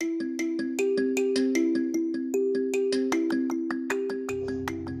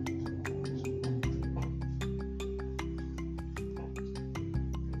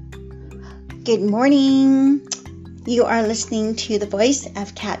Good morning. You are listening to the voice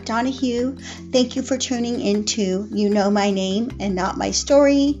of Kat Donahue. Thank you for tuning into You Know My Name and Not My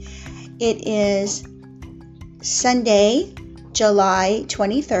Story. It is Sunday, July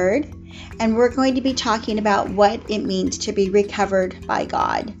 23rd, and we're going to be talking about what it means to be recovered by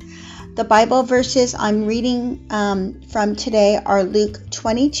God. The Bible verses I'm reading from today are Luke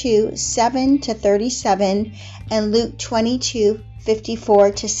 22, 7 to 37, and Luke 22,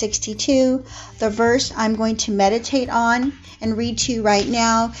 54 to 62. The verse I'm going to meditate on and read to you right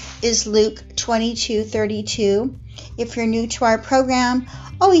now is Luke 22, 32. If you're new to our program,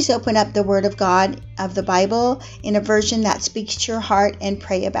 always open up the Word of God of the Bible in a version that speaks to your heart and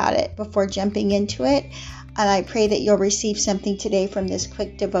pray about it before jumping into it. And I pray that you'll receive something today from this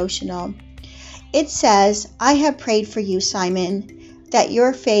quick devotional. It says, "I have prayed for you, Simon, that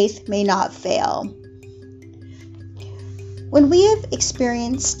your faith may not fail." When we have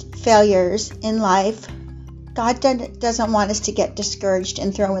experienced failures in life, God doesn't want us to get discouraged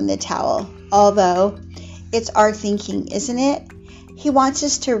and throw in the towel, although it's our thinking, isn't it? He wants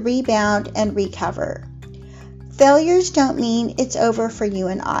us to rebound and recover. Failures don't mean it's over for you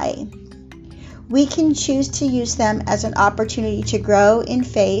and I. We can choose to use them as an opportunity to grow in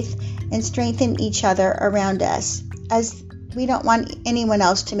faith and strengthen each other around us, as we don't want anyone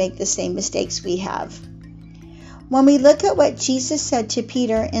else to make the same mistakes we have. When we look at what Jesus said to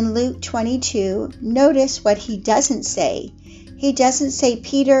Peter in Luke 22, notice what he doesn't say. He doesn't say,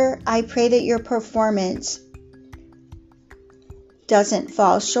 "Peter, I pray that your performance doesn't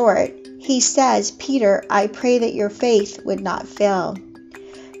fall short." He says, "Peter, I pray that your faith would not fail."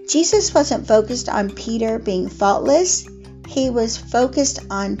 Jesus wasn't focused on Peter being faultless. He was focused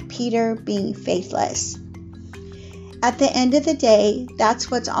on Peter being faithless. At the end of the day, that's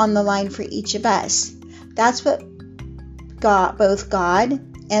what's on the line for each of us. That's what both God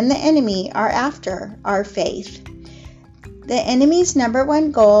and the enemy are after, our faith. The enemy's number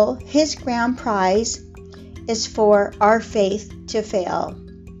one goal, his grand prize, is for our faith to fail.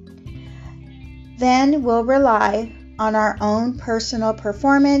 Then we'll rely on our own personal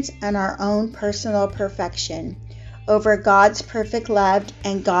performance and our own personal perfection over God's perfect love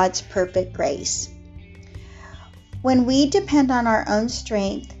and God's perfect grace. When we depend on our own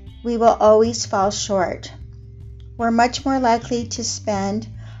strength, we will always fall short. We're much more likely to spend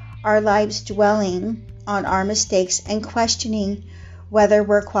our lives dwelling on our mistakes and questioning whether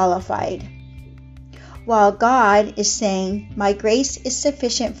we're qualified, while God is saying, "My grace is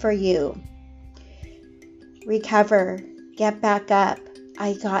sufficient for you. Recover, get back up.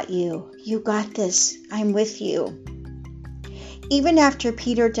 I got you. You got this. I'm with you." Even after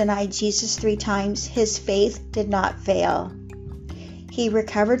Peter denied Jesus 3 times, his faith did not fail. He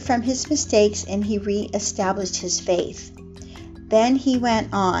recovered from his mistakes and he re-established his faith. Then he went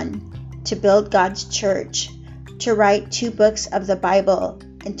on to build God's church, to write 2 books of the Bible,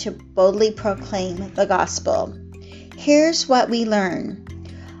 and to boldly proclaim the gospel. Here's what we learn.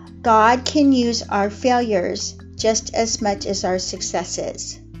 God can use our failures just as much as our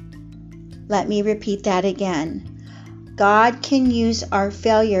successes. Let me repeat that again. God can use our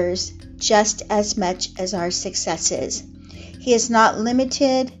failures just as much as our successes. He is not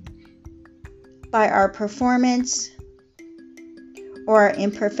limited by our performance or our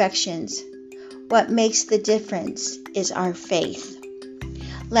imperfections. What makes the difference is our faith.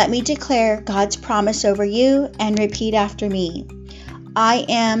 Let me declare God's promise over you and repeat after me. I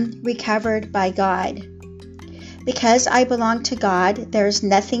am recovered by God. Because I belong to God, there is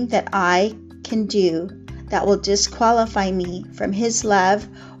nothing that I can do that will disqualify me from His love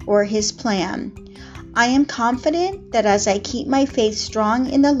or His plan. I am confident that as I keep my faith strong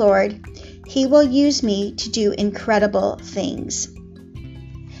in the Lord, He will use me to do incredible things.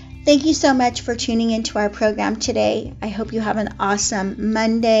 Thank you so much for tuning into our program today. I hope you have an awesome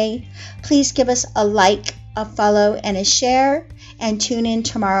Monday. Please give us a like, a follow, and a share, and tune in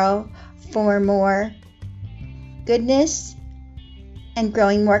tomorrow for more goodness and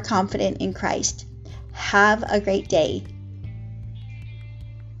growing more confident in Christ. Have a great day.